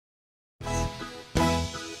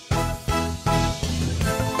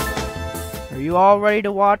you all ready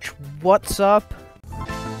to watch What's Up?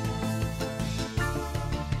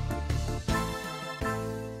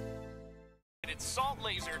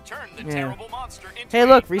 Yeah. Hey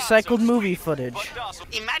look, recycled movie footage.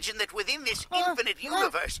 Imagine that within this infinite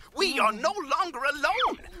universe, we are no longer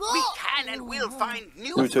alone. We can and will find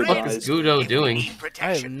new What friends. is Gudo doing? If we need protection,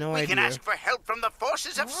 I have no we can idea. ask for help from the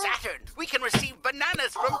forces of Saturn. We can receive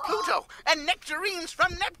bananas from Pluto and nectarines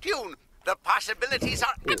from Neptune. The possibilities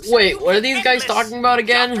are absolutely Wait, what are these guys endless. talking about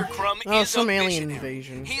again? Dr. Crumb Oh, is some a alien visionary.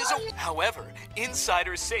 invasion. He is however,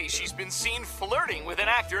 insiders say she's been seen flirting with an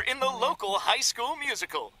actor in the local High School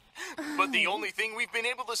Musical. But the only thing we've been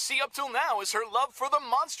able to see up till now is her love for the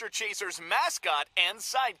Monster Chasers mascot and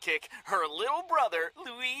sidekick, her little brother,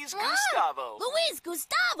 Luis Gustavo. Luis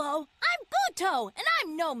Gustavo? I'm Buto, and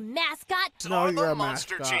I'm no mascot. No, Are you're the a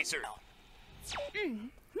Monster mascot. Chaser.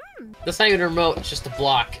 That's not even a remote, it's just a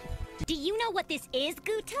block. Do you know what this is,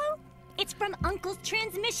 Guto? It's from Uncle's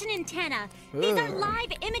transmission antenna. These are Ugh.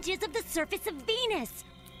 live images of the surface of Venus.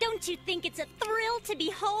 Don't you think it's a thrill to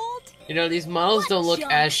behold? You know, these models What don't look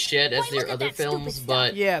junk? as shit as Why, their look at other that stupid films, stuff.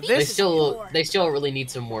 but Yeah, they this still really need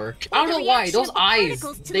some work. I Look don't at know the why, reaction those of the eyes,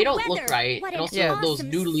 particles to they the don't look weather. right. What And an also Yeah. those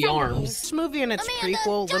awesome noodly sight. arms. This movie and its Amanda,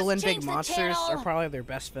 prequel, just Little and Big change the Monsters, channel. are probably their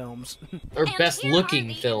best films. Or And best here are looking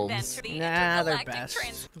the films. events for the Nah, they're intergalactic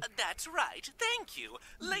best. That's right, thank you.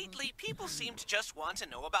 Lately, people seem to just want to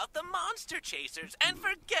know about the Monster Chasers and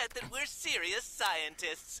forget that we're serious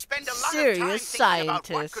scientists. Spend a lot Serious of time thinking about what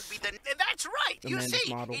scientists. could be the. That's right. You Amanda's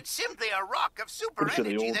see, model. it's simply a rock of super Pretty sure they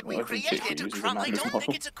energy all that we work in created. chicken using Crumb, I Amanda's don't model.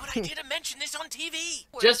 think it's a good idea to mention this on TV.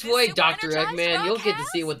 Just What, wait, the Dr. super-energized Eggman, you'll rock get to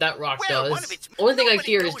house? see what that rock Well, one does. of its Only thing I nobody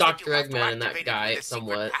hear is knows that Dr. you have to Eggman and that activate it guy, with a secret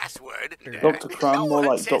somewhat. password. Dr. Crumb, No more one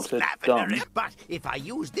like says Dr. lavender. Dumb. But if I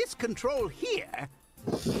use this control here,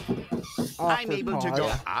 I'm Awkward able to pause.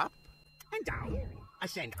 go up and down,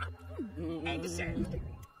 ascend up and descend,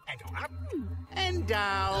 and go up and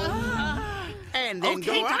down, and then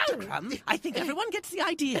Okay, go Dr. out. Crumb, I think everyone gets the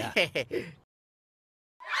idea.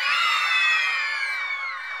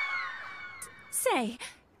 Say,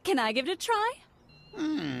 can I give it a try?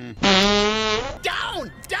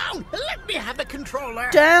 Down, down! Let me have the controller.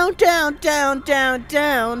 Down, down, down, down,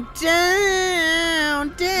 down, down,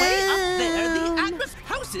 down. Way up there, the Atlas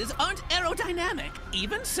houses aren't aerodynamic.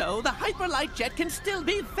 Even so, the hyperlight jet can still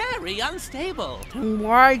be very unstable.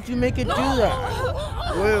 Why'd you make it do that?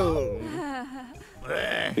 Whoa.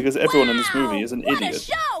 Because everyone in this movie is an What a idiot.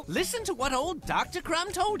 show! Listen to what old Dr. Crumb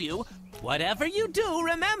told you. Whatever you do,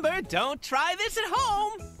 remember, don't try this at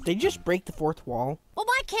home. Did you just break the fourth wall? Well,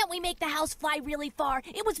 why can't we make the house fly really far?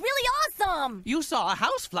 It was really awesome! You saw a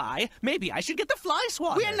house fly. Maybe I should get the fly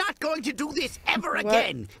swatter. We're not going to do this ever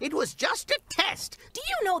again. It was just a test. Do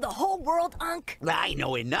you know the whole world, Unc? I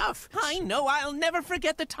know enough. I know I'll never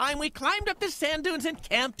forget the time we climbed up the sand dunes and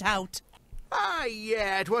camped out. Ah,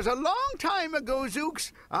 yeah, it was a long time ago,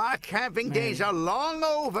 Zooks. Our camping days are long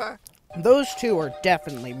over. Those two are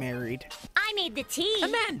definitely married. I made the tea.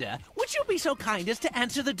 Amanda, would you be so kind as to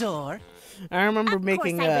answer the door? I remember Of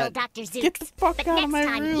making course I will, Dr. Zooks. get the fuck But out next of my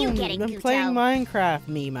time room. you get it, I'm Guto. playing Minecraft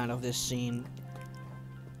meme out of this scene.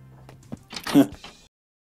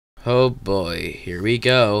 Oh boy, here we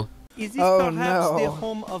go. Is this Oh, perhaps no. the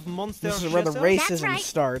home of Monster This is where the Chaser? That's racism right.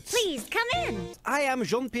 starts. Please, come in. I am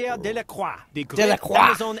Jean-Pierre Delacroix, the great Delacroix.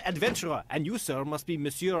 Amazon adventurer, and you, sir, must be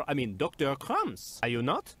Dr. Crumbs. Are you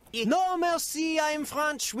not? No, merci, I am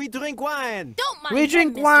French. We drink wine. Don't mind We him,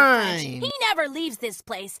 drink Mr. wine. French. He never leaves this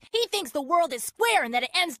place. He thinks the world is square and that it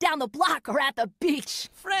ends down the block or at the beach.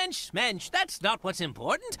 French, mensch, that's not what's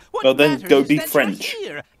important. What Well, then matters go is be that French. you're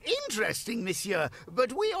here. Interesting, monsieur,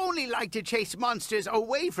 but we only like to chase monsters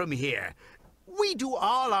away from here. We do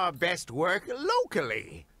all our best work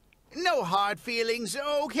locally. No hard feelings,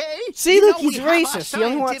 okay? See, You look, know, he's we have our racist. He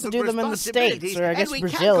only wants to do them in the States, or I and guess we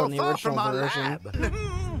Brazil can't in the go far original from our version. lab.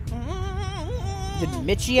 Did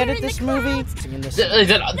Mitchie edit this movie? In this-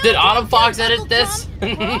 Did Autumn Fox edit this?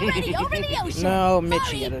 Already over the ocean. No, Mitchie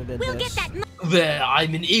Sorry, edited we'll this. get that. Bleh,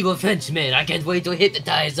 I'm an evil Frenchman. I can't wait to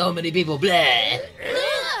hypnotize so many people. Bleh.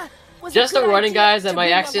 Was Just a good a warning, idea guys. I to might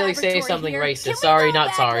bring a accidentally say laboratory something here. racist. Can we Sorry, go not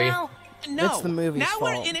back sorry. now? No, It's the movie's now fault.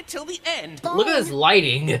 we're in it till the end. Look at this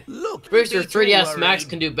lighting. Look, Brewster be too 3ds Max worried.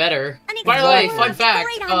 can do better. And it's By the way, all fun fact: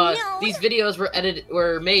 great, I know. these videos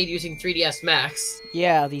were made using 3ds Max.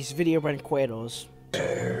 Yeah, these video Branquedos.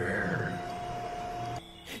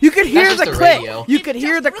 You could hear That's the just a click. radio. You It's could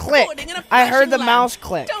hear just the click. recording in a I heard the flashing mouse lamp.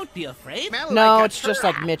 click. Don't be afraid. Smell No, like a it's just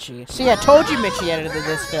like trap. Mitchie. See, I told you Mitchie edited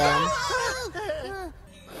this film.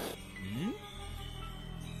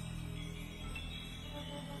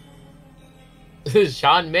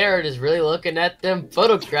 Sean Merritt is really looking at them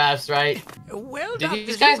photographs, right? Well, Did Dr.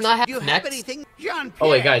 these guys Zeus, not have do you necks? anything? Jean-Pierre, Oh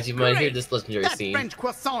wait, guys, you might hear great. this legendary That scene. French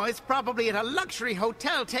croissant is probably at a luxury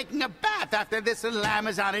hotel taking a bath after this little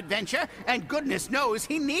Amazon adventure, and goodness knows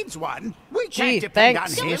he needs one. We can't Gee, depend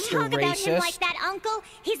thanks, on Don't him. Mr. talk about him Racist. like that, Uncle.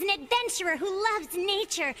 He's an adventurer who loves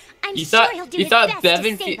nature. I'm You sure thought he'll do you his thought best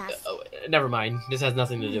Bevan? to save us. Oh, never mind. This has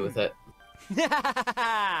nothing to do with it.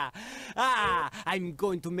 I'm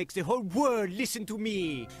going to make the whole world listen to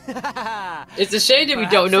me. It's a shame that we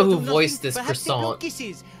Perhaps don't know I'll who do nothing, voiced this perhaps take no croissant.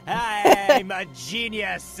 kisses. I'm a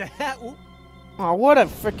genius. Ooh. Oh, what a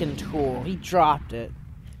freaking tool. He dropped it.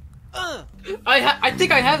 I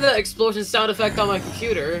think I have that explosion sound effect on my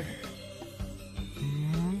computer.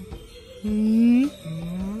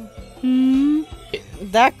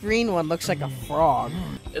 That green one looks like a frog.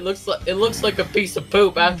 It looks like a piece of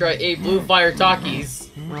poop after I ate Blue Fire Takis.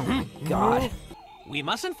 Oh my god. We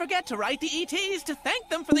mustn't forget to write the ETs to thank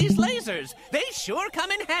them for these lasers. They sure come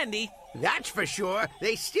in handy. That's for sure.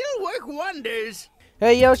 They still work wonders.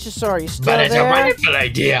 Hey, Yoshisaur, you still But it's a there? wonderful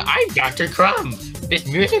idea. I'm Dr. Crumb. This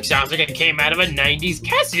music sounds like it came out of a 90s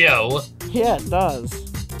Casio. Yeah, it does.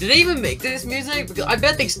 Did they even make this music? Because I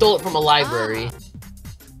bet they stole it from a library.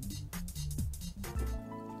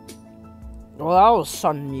 Well, that was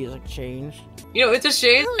sudden music change. You know, it's a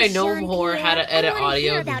shame I Who's know Jean more how to Pierre? edit I wanna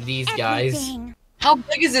hear audio about than these guys. everything. How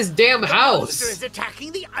big is this damn Monster house? is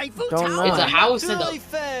attacking the Eiffel Don't Tower. know. It's a house and Tour a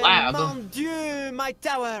Eiffel, lab. Mon Dieu, my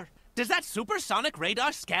tower. Does that supersonic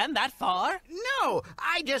radar scan that far? No,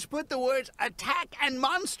 I just put the words attack and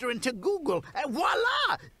monster into Google.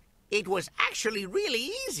 Voila! It was actually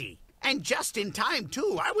really easy. And just in time,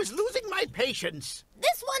 too. I was losing my patience.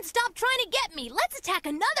 This one stopped trying to get me. Let's attack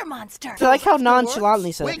another monster. I like how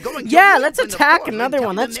nonchalantly said We're it. going to Yeah, reopen let's the attack portal and another tell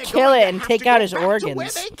one. them Let's they're kill going it to and have take to out go his back to where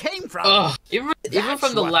organs. they came from. Ugh. Even That's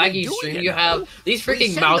from the what laggy we do, stream you you know. have, these We freaking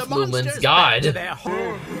send mouth the movements, monsters back to God. their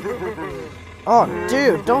home. Oh,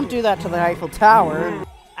 dude, don't do that to the Eiffel Tower.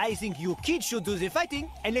 I think you kids should do the fighting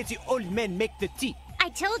and let the old men make the tea. I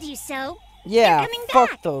told you so. Yeah, They're coming fuck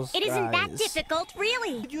back. those It isn't that guys. difficult,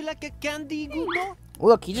 really. Would you like a candy, Guto?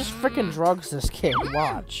 Look, he just freaking drugs this kid.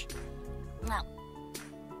 Watch.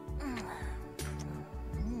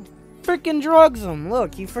 Freaking drugs him.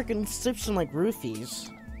 Look, he freaking sips them like roofies.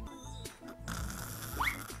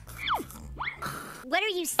 What are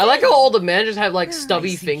you saying? I like how all the men just have like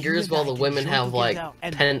stubby think fingers you and while I the can women join have like together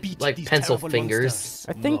and beat these pencil terrible fingers. monsters.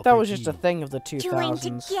 I think that was just a thing of the Join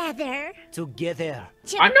 2000s. together. Together.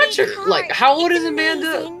 To I'm not big sure, like, heart. how old It's is Amanda?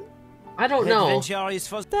 amazing. I don't know. Adventure is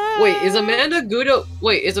for... Wait, is Amanda Gudo?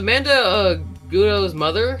 Wait, is Amanda Gudo's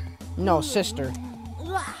mother? No, sister.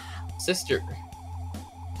 Sister?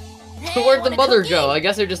 Hey, Where'd the want a mother cookie? go? I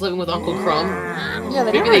guess they're just living with Uncle Crumb. Yeah,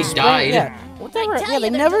 they Maybe never they explain- died. Yeah, whatever. I tell Yeah, you, they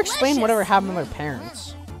they're never explain delicious. whatever happened to their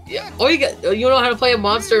parents. Yeah. Oh, you know how to play a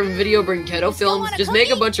monster in video bring Keto films? want a Just make a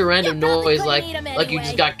cookie? bunch of random You probably noise, couldn't like eat 'em you just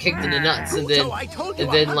anyway. got kicked in the nuts, and Guto, I told you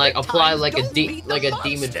then like 100 apply times, like don't beat the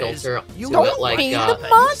demon monsters. filter You to don't it, like Be uh, the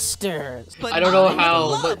monsters. But I don't know I would how,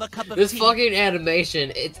 love a but cup of this tea. fucking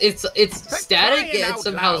animation, it's For static crying and out it's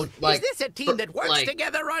somehow loud, like. is this a team that works like-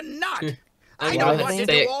 together or not? I I don't don't know want how to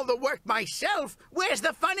to say do it. all the work myself. Where's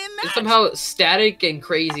the fun in that? It's somehow static and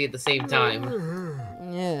crazy at the same time.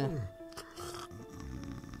 Yeah.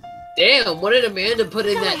 Damn, what did Amanda put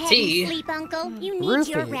in Go that ahead tea? and sleep, Uncle. You need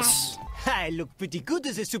your Roofies. rest. I look pretty good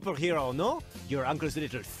as a superhero, no? Your uncle's a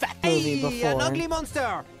little fat. Movie Hey, an before. ugly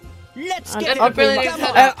monster! Let's An get it! ugly Come monster.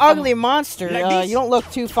 on. An ugly monster. Like this? You don't look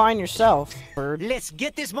too fine yourself, bird. Let's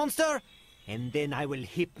get this monster, and then I will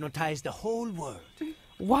hypnotize the whole world.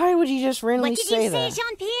 Why would you just randomly What did say you that? say,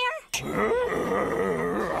 Jean-Pierre?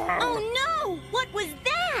 Oh no! What was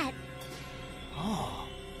that?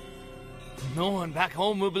 No one back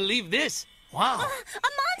home will believe this. Wow. A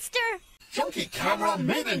monster! Chunky camera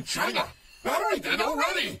made in China. Battery dead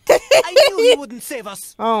already. I knew he wouldn't save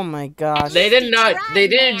us. Oh my gosh. They did not. They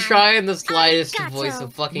didn't man. try in the slightest to Arigato. voice a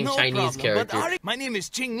fucking No Chinese problem, but character. My name is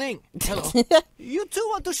Ching Ling. Hello. You two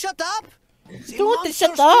want to shut up? You want to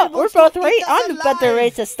shut up? We're both right on the better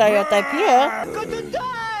racist stereotype here. Going to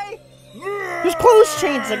die! His clothes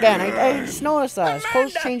changed again. I just noticed that. His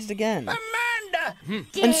clothes changed again. Amanda!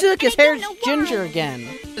 And see, look, his I don't hair's know why. ginger again.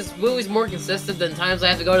 This movie's more consistent than times I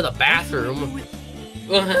have to go to the bathroom.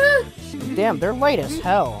 Damn, they're light as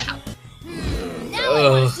hell. Now I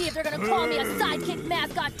want to see if they're gonna call me a sidekick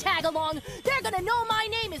mascot tag along. They're gonna know my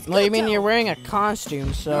name is Well, I mean, Guto. you're wearing a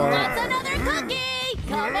costume, so... That's another cookie.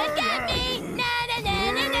 Come and get me. Na na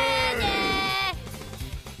na na na na.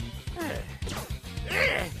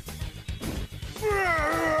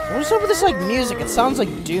 What's up with this, like, music? It sounds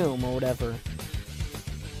like Doom or whatever.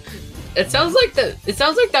 It sounds like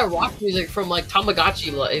that rock music from like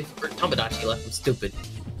Tamagotchi Life or Tamagotchi Life. I'm stupid.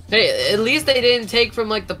 Hey, at least they didn't take from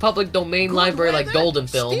like the public domain library like Golden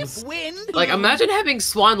Films. Like imagine having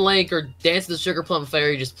Swan Lake or Dance of the Sugar Plum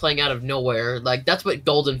Fairy just playing out of nowhere. Like that's what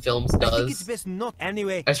Golden Films does. I think it's best not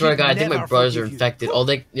anyway. I swear to God, I think my brothers are infected. The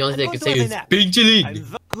only thing they can say is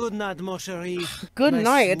Pinchling. Good night, mon chéri. Good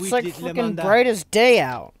night. It's like fucking bright as day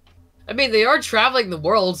out. I mean, they are traveling the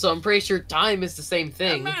world, so I'm pretty sure time is the same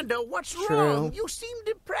thing. Amanda, what's wrong? You seem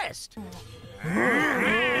depressed.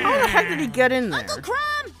 How the heck did he get in there? Uncle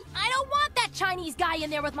Crumb! I don't want that Chinese guy in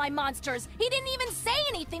there with my monsters. He didn't even say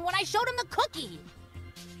anything when I showed him the cookie.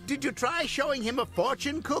 Did you try showing him a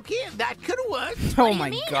fortune cookie? That could have worked. Oh my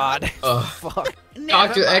God. Fuck.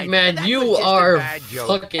 Dr. Eggman, you are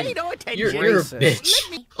fucking... You're a bitch.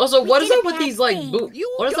 Also, what is up with these, like,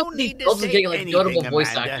 what is up with these adults getting, like, notable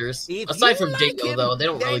voice actors? Aside from Dingo, though, they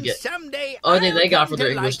don't really get... Only thing they got for their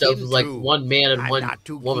English dubs was, like, one man and one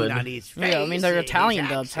woman. Yeah, I mean, their Italian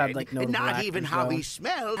dubs had, like, notable actors, not even how he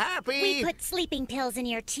smelled happy. We put sleeping pills in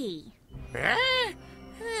your tea.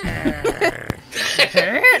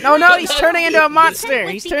 No, no, he's turning into a monster.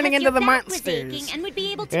 He's turning into the monsters. And would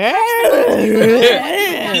be able to Dr.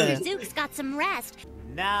 Zook's got some rest.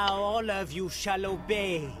 Now all of you shall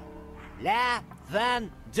obey.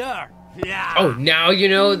 Lavender. Oh, now you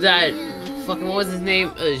know that fucking what was his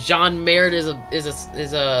name? Jean Maird is a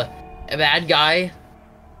bad guy.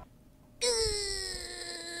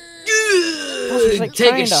 He's like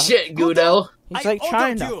Take a shit, Gudo. He's like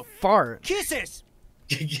trying to fart. Kisses.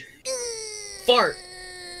 Fart.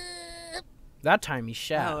 That time he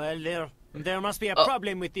shat. Oh, well, there must be a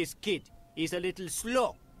problem with this kid. He's a little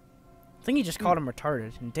slow. I think he just called him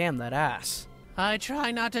retarded, and damn that ass. I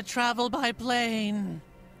try not to travel by plane.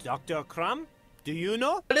 Dr. Crumb, do you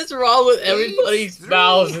know? What is wrong with everybody's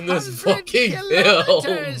mouths in this fucking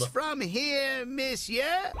film? From here,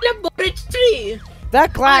 monsieur. Laboratory.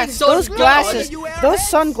 That glass, those glasses, those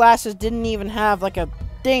sunglasses didn't even have like a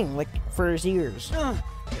thing like for his ears.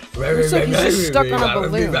 Looks like he's just stuck on a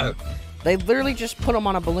balloon. They literally just put him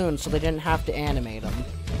on a balloon so they didn't have to animate him.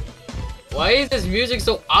 Why is this music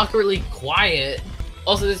so awkwardly quiet?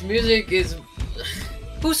 Also, this music is...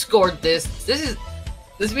 Who scored this? This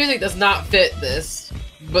music does not fit this.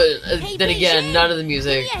 But then again, none of the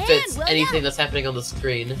music fits anything that's happening on the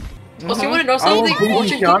screen. Also, you want to know something?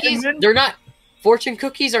 Fortune cookies, they're not... Fortune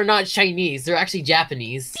cookies are not Chinese. They're actually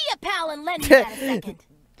Japanese. See a pal and lend me that a second.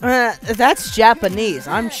 That's Japanese.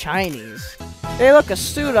 I'm Chinese. Hey, look, a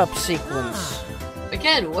suit-up sequence.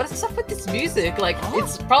 Again, what is up with this music? Like,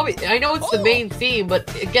 it's probably... I know it's the main theme, but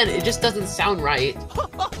again, it just doesn't sound right.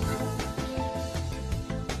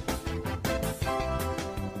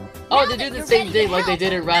 Oh, they do the same thing like they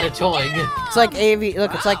did in Ratatouille. It's like AV.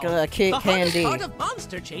 Look, it's like a candy. Part of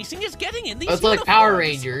monster chasing is getting in these it's like Power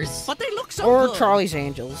Rangers. But they look so or good. Charlie's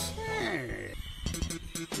Angels.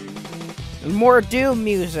 More Doom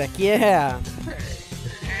music, yeah.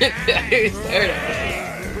 Did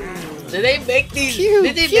they make these?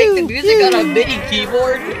 Did they make the music on a MIDI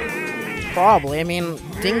keyboard? Probably. I mean,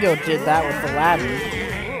 Dingo did that with Aladdin.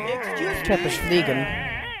 Teppich Fliegen.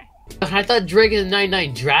 I thought Dragon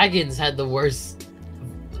 99 Dragons had the worst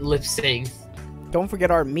lip sync. Don't forget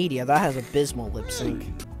Art Media. That has abysmal lip sync.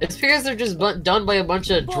 It's because they're just done by a bunch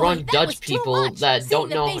of drunk Dutch people that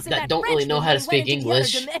don't really know how to speak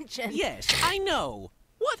English. Yes, I know.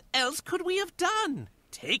 What else could we have done?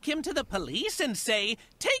 Take him to the police and say,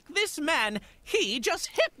 "Take this man. He just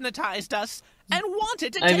hypnotized us and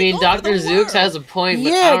wanted to take I mean, Dr. Zooks has a point,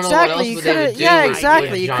 but yeah, I don't know what exactly. else they would do. Yeah,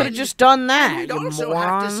 exactly. You could have just done that. You'd also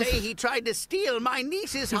have to say he tried to steal my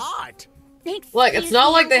niece's heart. Like, it's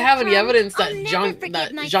not like they have any evidence that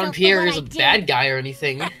Jean-Pierre is a bad guy or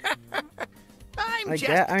anything. I'm just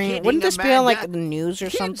I mean, kidding, wouldn't this be on like the news or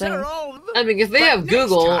Kids something? are all I mean, if they have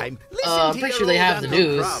Google, time, I'm pretty sure they have the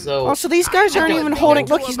news, so... Also, these guys aren't even holding...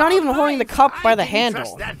 Look, he's not even holding the cup by the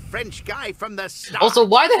handle. That French guy from the start. Also,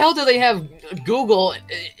 why the hell do they have Google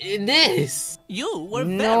in this? You were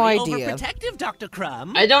No very idea. overprotective, Dr.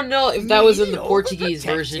 Crumb. I don't know if that was in the Portuguese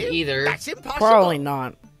version either. That's impossible. Probably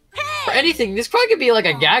not. For anything, this probably could be like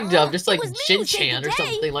a gag dub, just like Shin-Chan or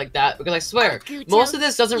something like that, because I swear, most of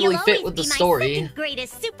this doesn't really fit with the story.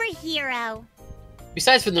 Greatest superhero.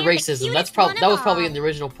 Besides from the racism, that was probably in the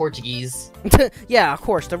original Portuguese. Yeah, of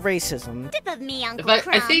course, the racism. Tip of me, Uncle In fact,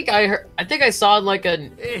 I think I saw in like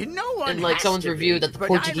in someone's review that the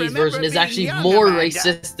Portuguese version is actually more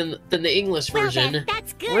racist than the English version. Well,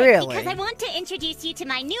 that's good. Really? Because I want to introduce you to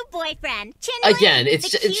my new boyfriend, Chin. Again, it's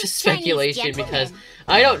just speculation because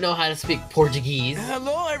I don't know how to speak Portuguese.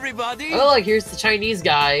 Hello, everybody. Oh, like here's the Chinese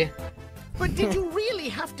guy. But did you really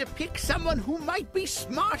have to pick someone who might be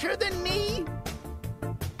smarter than me?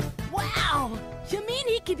 Wow! You mean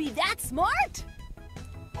he could be that smart?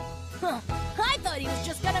 Huh. I thought he was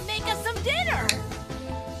just gonna make us some dinner!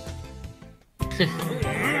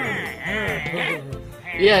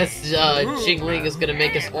 Yes, Xingling is gonna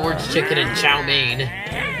make us orange chicken and chow mein.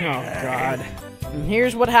 Oh, God. And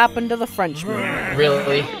here's what happened to the Frenchman.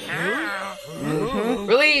 Really?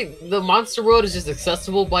 Really? The monster world is just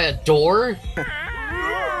accessible by a door?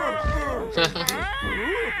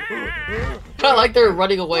 I like they're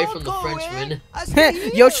running away from the Frenchman.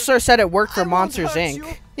 Yoshi said it worked for Monsters,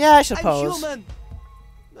 Inc. Yeah, I suppose.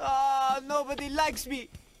 Nobody likes me.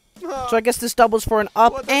 So I guess this doubles for an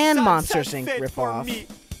Up and Monsters, Inc. ripoff.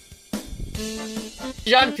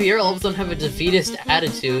 Jean-Pierre all of a sudden have a defeatist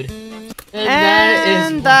attitude.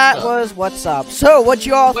 And that was what's up. So, what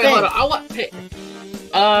you all think? Hold on,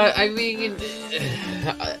 I mean,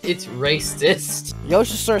 it's racist.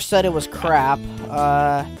 Yoshi said it was crap.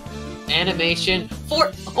 Animation.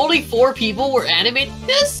 Only 4 people were animating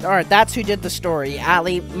this? Alright, that's who did the story.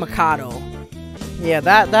 Ali Mikado. Yeah,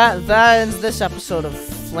 that ends this episode of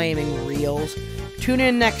Flaming Reels. Tune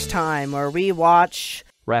in next time where we watch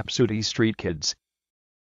Rhapsody Street Kids.